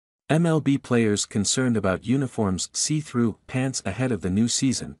MLB players concerned about uniforms' see-through pants ahead of the new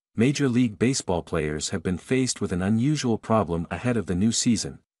season. Major League Baseball players have been faced with an unusual problem ahead of the new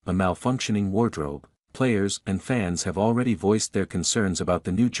season, a malfunctioning wardrobe. Players and fans have already voiced their concerns about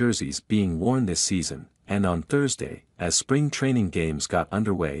the new jerseys being worn this season, and on Thursday, as spring training games got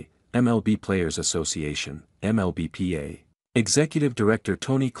underway, MLB Players Association, MLBPA, Executive Director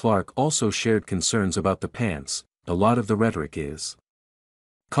Tony Clark also shared concerns about the pants. A lot of the rhetoric is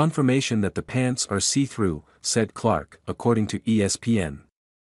confirmation that the pants are see-through, said Clark, according to ESPN.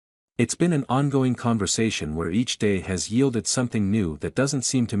 It's been an ongoing conversation where each day has yielded something new that doesn't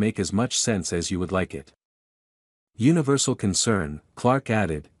seem to make as much sense as you would like it. Universal concern, Clark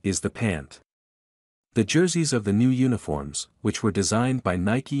added, is the pant. The jerseys of the new uniforms, which were designed by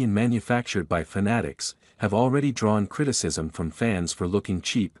Nike and manufactured by Fanatics, have already drawn criticism from fans for looking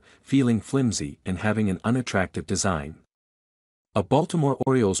cheap, feeling flimsy, and having an unattractive design. A Baltimore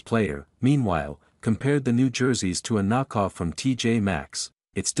Orioles player, meanwhile, compared the new jerseys to a knockoff from TJ Maxx.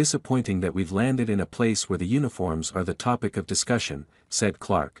 It's disappointing that we've landed in a place where the uniforms are the topic of discussion, said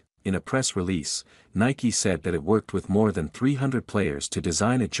Clark. In a press release, Nike said that it worked with more than 300 players to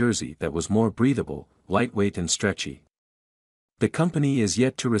design a jersey that was more breathable, lightweight and stretchy. The company is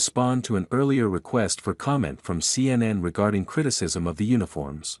yet to respond to an earlier request for comment from CNN regarding criticism of the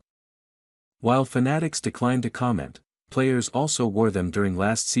uniforms. While Fanatics declined to comment, players also wore them during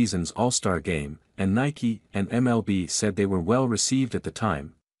last season's All-Star game, and Nike and MLB said they were well received at the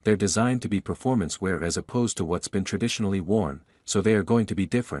time. They're designed to be performance wear as opposed to what's been traditionally worn, so they are going to be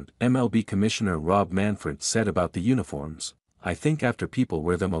different, MLB Commissioner Rob Manfred said about the uniforms. I think after people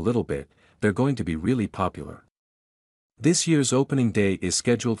wear them a little bit, they're going to be really popular. This year's opening day is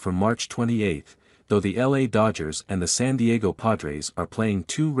scheduled for March 28, though the LA Dodgers and the San Diego Padres are playing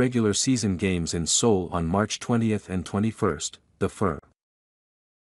 2 regular season games in Seoul on March 20 and 21. The